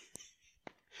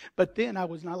 But then I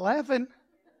was not laughing.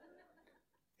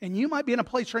 And you might be in a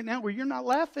place right now where you're not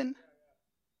laughing.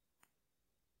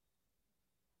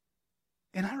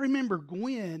 And I remember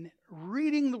Gwen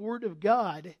reading the Word of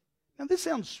God. Now, this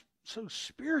sounds so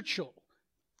spiritual.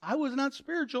 I was not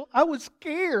spiritual. I was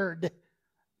scared.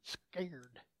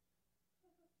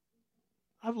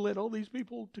 I've led all these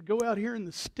people to go out here in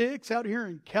the sticks, out here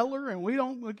in Keller, and we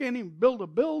can't even build a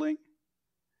building.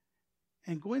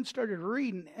 And Gwen started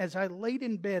reading. As I laid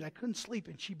in bed, I couldn't sleep,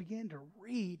 and she began to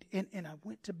read, and I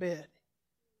went to bed.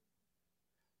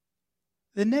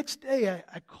 The next day,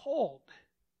 I called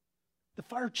the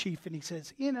fire chief, and he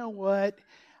says, you know what?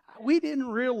 We didn't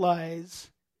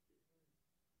realize,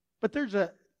 but there's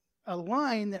a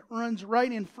line that runs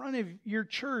right in front of your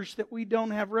church that we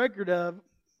don't have record of.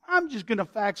 I'm just going to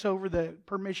fax over the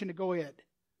permission to go ahead.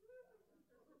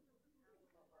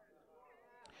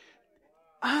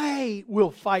 I will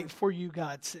fight for you,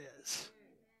 God says.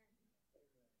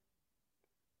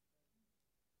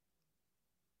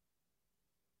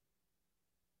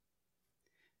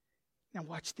 Now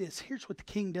watch this. Here's what the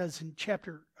king does in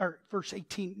verse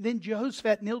 18. Then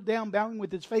Jehoshaphat knelt down, bowing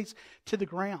with his face to the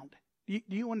ground. Do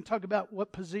you want to talk about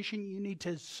what position you need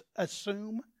to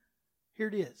assume? Here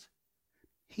it is.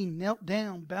 He knelt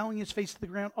down, bowing his face to the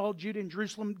ground. All Judah and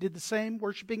Jerusalem did the same,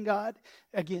 worshiping God.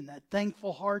 Again, that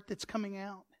thankful heart that's coming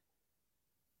out.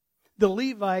 The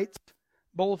Levites,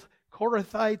 both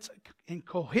Korathites and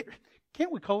Kohit,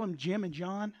 can't we call them Jim and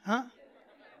John? Huh?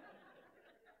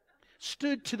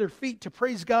 Stood to their feet to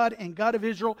praise God and God of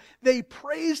Israel. They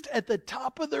praised at the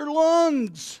top of their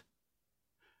lungs.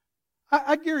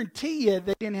 I guarantee you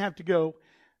they didn't have to go,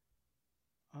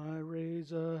 I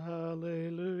raise a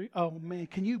hallelujah. Oh man,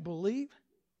 can you believe?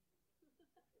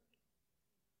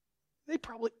 They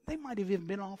might have even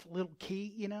been off a little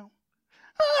key,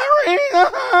 I raise a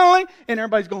hallelujah. And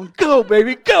everybody's going, go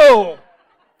baby, go.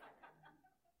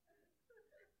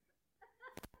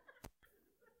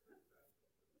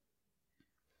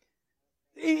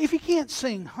 If you can't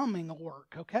sing, humming will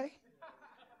work, okay?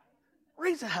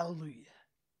 Raise a hallelujah.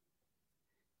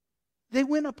 They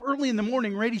went up early in the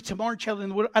morning, ready to march out in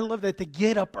the wood. I love that. They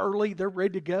get up early. They're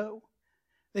ready to go.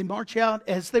 They march out.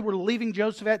 As they were leaving,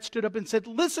 Jehoshaphat stood up and said,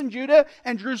 listen, Judah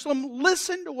and Jerusalem,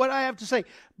 listen to what I have to say.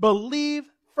 Believe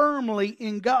firmly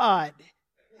in God,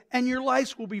 and your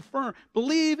lives will be firm.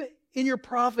 Believe in your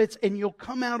prophets, and you'll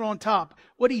come out on top.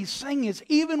 What he's saying is,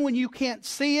 even when you can't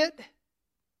see it,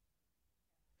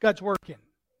 God's working.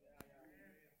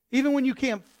 Even when you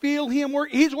can't feel Him work,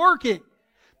 He's working.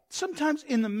 Sometimes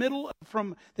in the middle,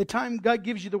 from the time God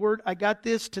gives you the word, I got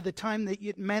this, to the time that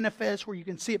it manifests where you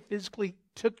can see it physically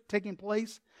taking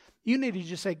place, you need to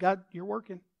just say, God, you're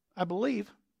working. I believe.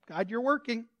 God, you're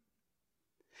working.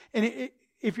 And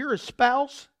if you're a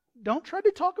spouse, don't try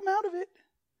to talk Him out of it.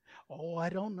 Oh, I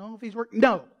don't know if He's working.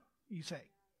 No, you say,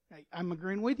 hey, I'm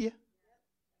agreeing with you.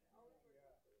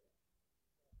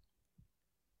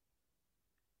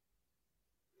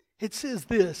 It says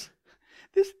this.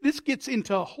 This gets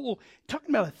into a whole, talking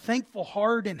about a thankful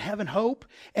heart and having hope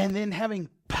and then having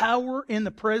power in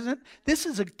the present. This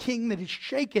is a king that is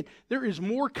shaken. There is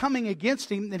more coming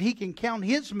against him than he can count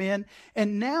his men.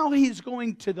 And now he's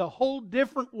going to the whole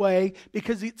different way,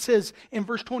 because it says in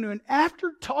verse 21,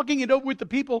 after talking it over with the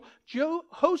people,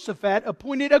 Jehoshaphat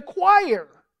appointed a choir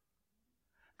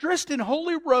dressed in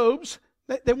holy robes.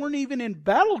 They weren't even in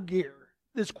battle gear,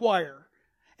 this choir.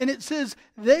 And it says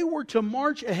they were to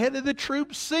march ahead of the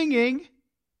troops singing,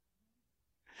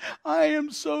 I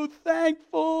am so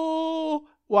thankful.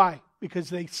 Why? Because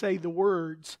they say the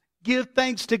words, give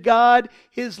thanks to God,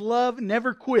 His love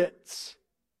never quits.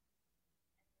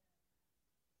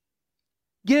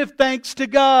 Give thanks to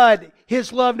God,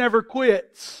 His love never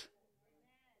quits.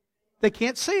 They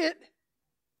can't see it.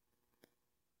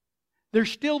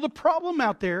 There's still the problem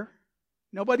out there.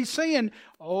 Nobody's saying,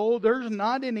 oh, there's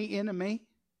not any enemy.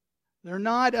 They're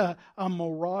not a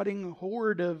marauding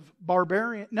horde of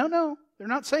barbarians. No, they're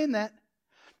not saying that.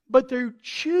 But they're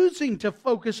choosing to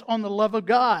focus on the love of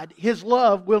God. His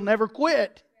love will never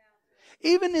quit.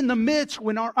 Even in the midst,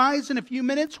 when our eyes in a few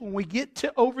minutes, when we get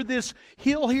to over this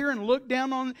hill here and look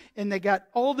down on, and they got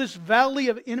all this valley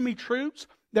of enemy troops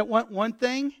that want one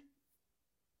thing,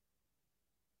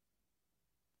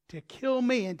 to kill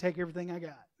me and take everything I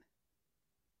got.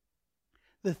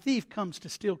 The thief comes to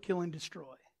steal, kill, and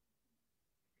destroy.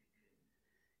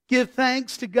 Give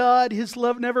thanks to God. His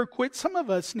love never quits. Some of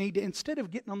us need to, instead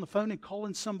of getting on the phone and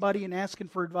calling somebody and asking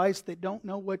for advice that don't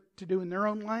know what to do in their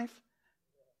own life,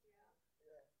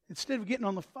 instead of getting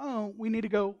on the phone, we need to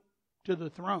go to the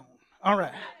throne. All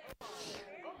right.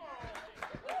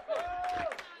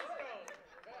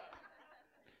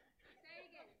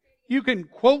 You can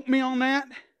quote me on that,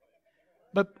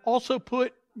 but also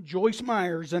put Joyce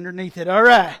Myers underneath it. All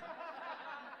right.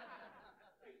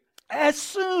 As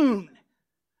soon.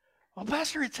 Well,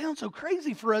 Pastor, it sounds so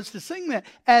crazy for us to sing that.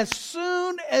 As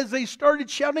soon as they started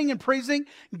shouting and praising,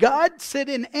 God set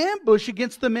an ambush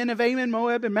against the men of Ammon,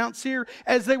 Moab, and Mount Seir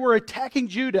as they were attacking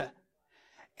Judah.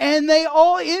 And they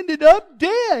all ended up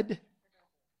dead.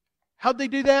 How'd they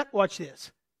do that? Watch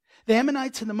this. The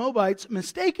Ammonites and the Moabites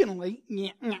mistakenly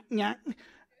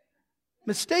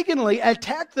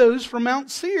attacked those from Mount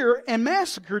Seir and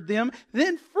massacred them.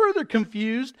 Then, further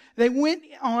confused, they went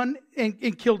on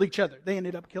and killed each other. They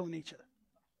ended up killing each other.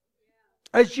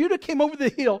 As Judah came over the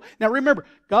hill, now remember,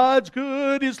 God's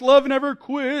good, His love never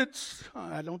quits.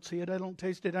 I don't see it, I don't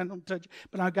taste it, I don't touch it,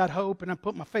 but I got hope and I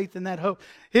put my faith in that hope.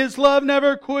 His love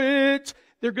never quits.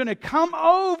 They're going to come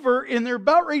over and they're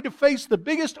about ready to face the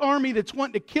biggest army that's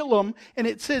wanting to kill them. And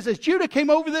it says, as Judah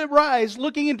came over the rise,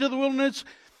 looking into the wilderness,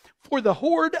 for the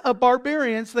horde of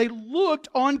barbarians, they looked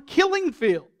on killing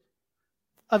field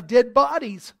of dead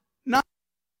bodies, not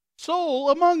a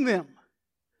soul among them.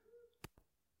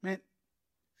 Man.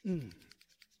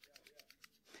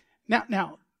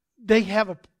 Now they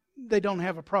don't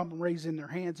have a problem raising their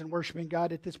hands and worshiping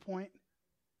God at this point.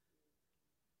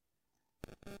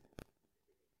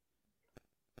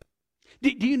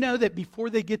 Do you know that before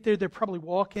they get there, they're probably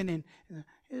walking and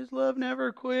His love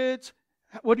never quits.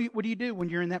 What do you do when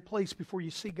you're in that place before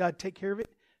you see God take care of it?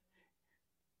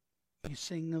 You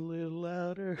sing a little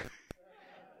louder.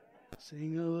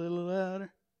 Sing a little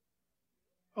louder.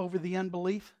 Over the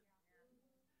unbelief.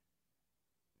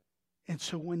 And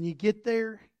so when you get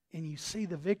there and you see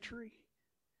the victory,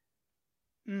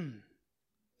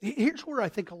 here's where I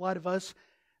think a lot of us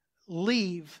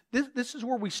leave. This is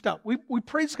where we stop. We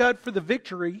praise God for the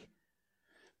victory,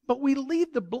 but we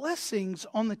leave the blessings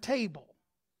on the table.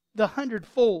 The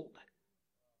 100-fold.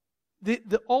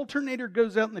 The alternator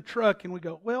goes out in the truck and we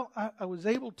go, well, I was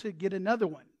able to get another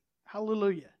one.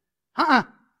 Hallelujah.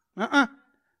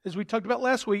 As we talked about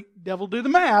last week, devil do the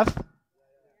math.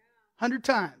 100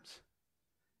 times.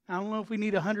 I don't know if we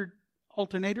need 100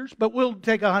 alternators, but we'll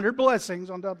take 100 blessings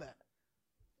on top of that.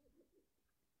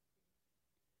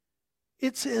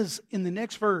 It says in the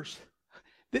next verse,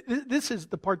 this is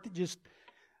the part that just,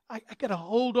 I got to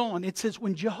hold on. It says,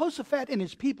 when Jehoshaphat and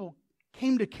his people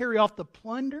came to carry off the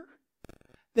plunder,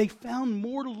 they found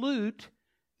more loot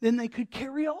than they could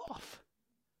carry off.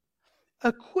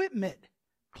 Equipment,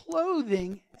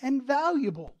 clothing, and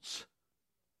valuables.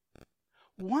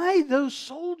 Why those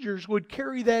soldiers would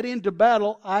carry that into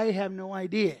battle, I have no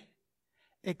idea.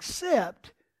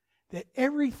 Except that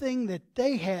everything that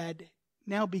they had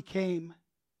now became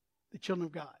the children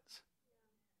of God's.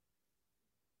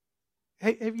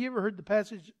 Hey, have you ever heard the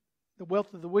passage, the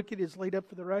wealth of the wicked is laid up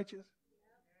for the righteous?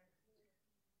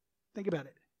 Think about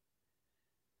it.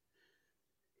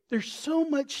 There's so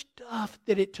much stuff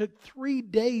that it took 3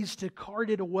 days to cart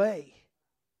it away.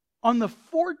 On the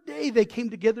 4th day, they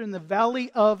came together in the valley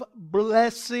of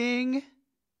blessing.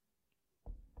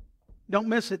 Don't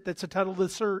miss it. That's the title of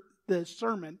the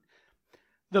sermon.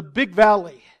 The big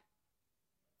valley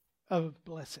of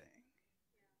blessing.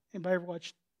 Anybody ever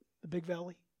watched The Big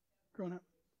Valley growing up?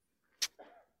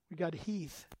 We got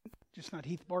Heath, just not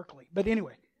Heath Barkley. But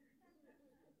anyway.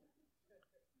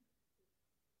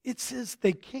 It says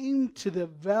they came to the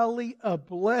valley of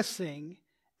blessing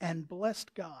and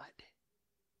blessed God.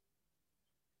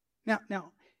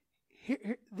 Now,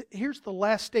 here's the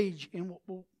last stage, and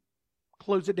we'll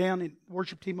close it down, and the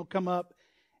worship team will come up,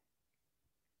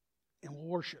 and we'll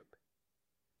worship.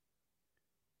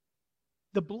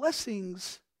 The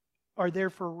blessings are there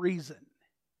for a reason.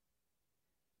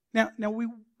 Now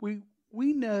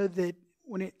we know that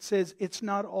when it says it's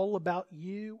not all about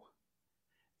you,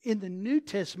 in the New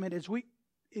Testament,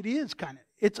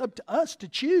 it's up to us to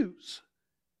choose.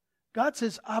 God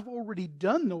says, I've already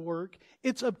done the work.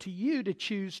 It's up to you to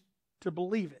choose to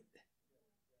believe it.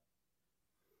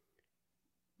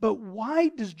 But why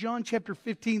does John chapter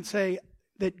 15 say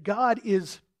that God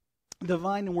is the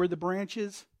vine and we're the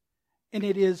branches? And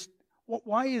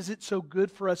why is it so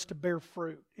good for us to bear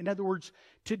fruit? In other words,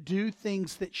 to do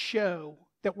things that show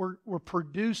that we're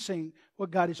producing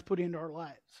what God has put into our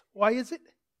lives. Why is it?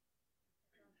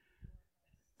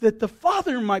 That the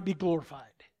Father might be glorified.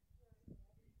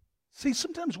 See,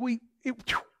 sometimes it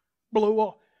blow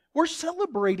off. We're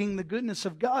celebrating the goodness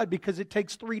of God because it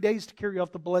takes 3 days to carry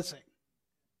off the blessing.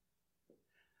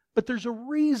 But there's a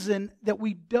reason that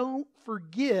we don't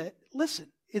forget.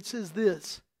 Listen, it says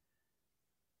this.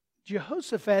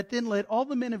 Jehoshaphat then led all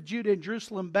the men of Judah and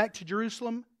Jerusalem back to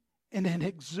Jerusalem in an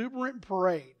exuberant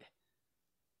parade.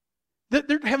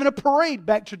 They're having a parade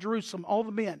back to Jerusalem, all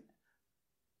the men.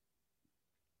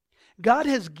 God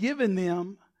has given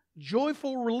them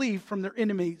joyful relief from their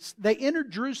enemies. They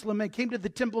entered Jerusalem and came to the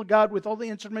temple of God with all the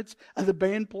instruments of the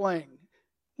band playing.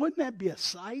 Wouldn't that be a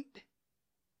sight?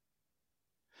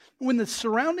 When the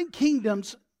surrounding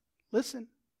kingdoms, listen,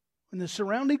 when the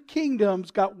surrounding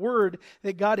kingdoms got word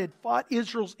that God had fought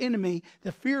Israel's enemy,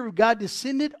 the fear of God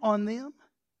descended on them.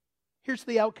 Here's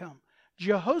the outcome.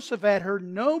 Jehoshaphat heard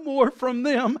no more from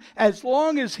them as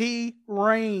long as he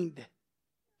reigned.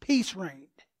 Peace reigned.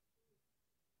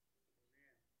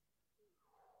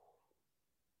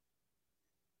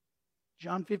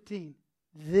 John 15.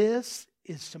 This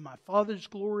is to my Father's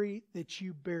glory that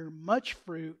you bear much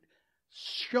fruit,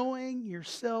 showing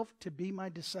yourself to be my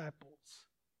disciples.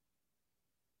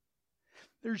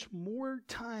 There's more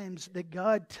times that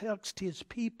God talks to His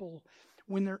people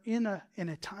when they're in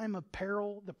a time of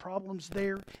peril, the problem's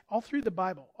there. All through the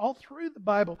Bible,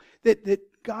 that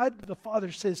God the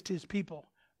Father says to His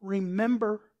people,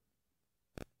 remember.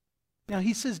 Now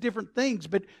He says different things,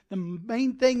 but the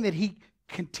main thing that He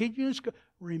continues,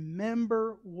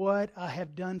 remember what I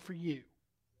have done for you.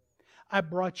 I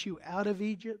brought you out of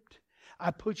Egypt.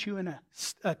 I put you in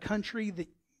a country that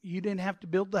you didn't have to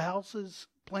build the houses,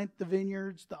 plant the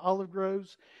vineyards, the olive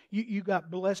groves. You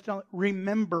got blessed on it.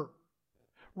 Remember.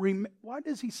 Why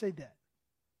does He say that?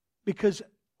 Because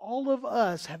all of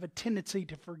us have a tendency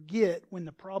to forget when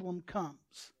the problem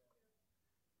comes.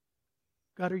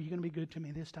 God, are you going to be good to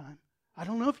me this time? I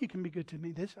don't know if you can be good to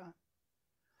me this time.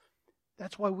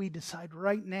 That's why we decide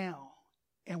right now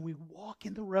and we walk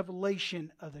in the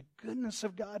revelation of the goodness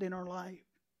of God in our life.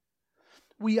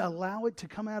 We allow it to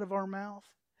come out of our mouth.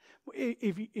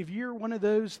 If you're one of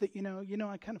those that,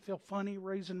 I kind of feel funny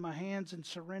raising my hands and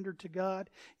surrender to God.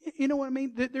 You know what I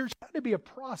mean? There's got to be a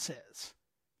process.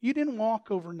 You didn't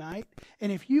walk overnight.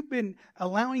 And if you've been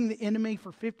allowing the enemy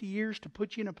for 50 years to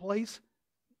put you in a place,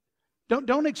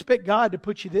 don't expect God to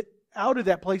put you out of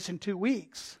that place in 2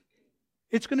 weeks.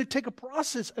 It's going to take a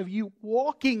process of you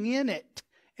walking in it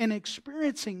and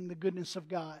experiencing the goodness of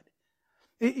God.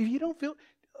 If you don't feel,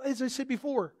 as I said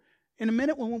before, in a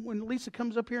minute when Lisa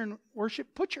comes up here and worship,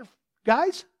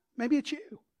 guys, maybe it's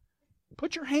you.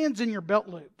 Put your hands in your belt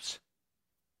loops.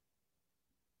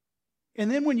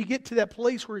 And then when you get to that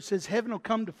place where it says heaven will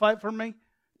come to fight for me,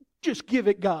 just give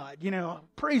it God.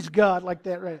 Praise God like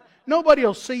that. Right? Nobody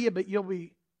will see you, but you'll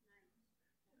be.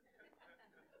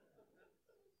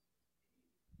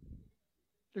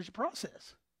 There's a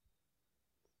process.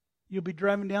 You'll be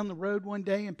driving down the road one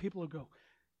day and people will go,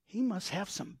 he must have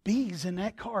some bees in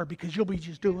that car because you'll be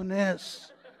just doing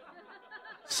this.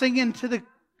 Singing to the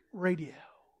radio.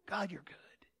 God, you're good.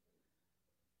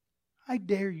 I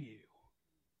dare you,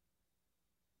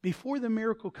 before the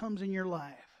miracle comes in your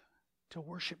life, to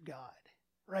worship God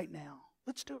right now.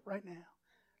 Let's do it right now.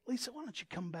 Lisa, why don't you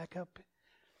come back up?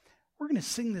 We're going to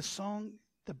sing this song.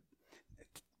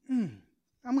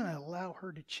 I'm going to allow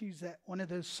her to choose one of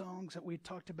those songs that we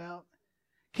talked about.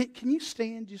 Can you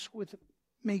stand just with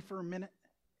me for a minute?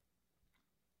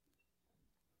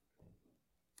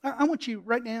 I want you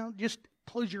right now, just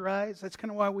close your eyes. That's kind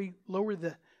of why we lower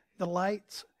the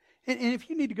lights. And if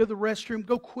you need to go to the restroom,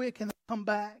 go quick and then come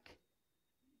back.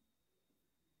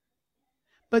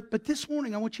 But this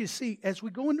morning, I want you to see, as we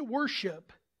go into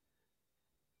worship,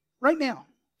 right now,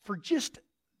 for just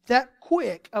that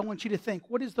quick, I want you to think,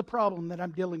 what is the problem that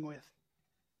I'm dealing with?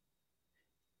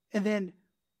 And then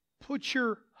put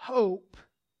your hope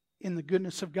in the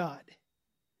goodness of God.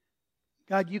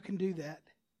 God, you can do that.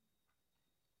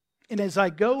 And as I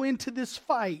go into this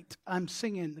fight, I'm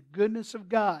singing the goodness of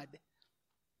God.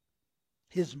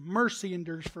 His mercy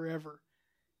endures forever.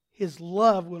 His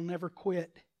love will never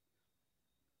quit.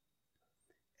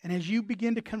 And as you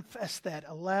begin to confess that,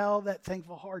 allow that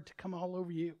thankful heart to come all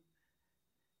over you.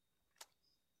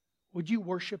 Would you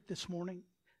worship this morning?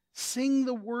 Sing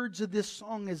the words of this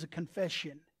song as a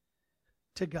confession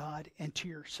to God and to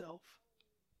yourself.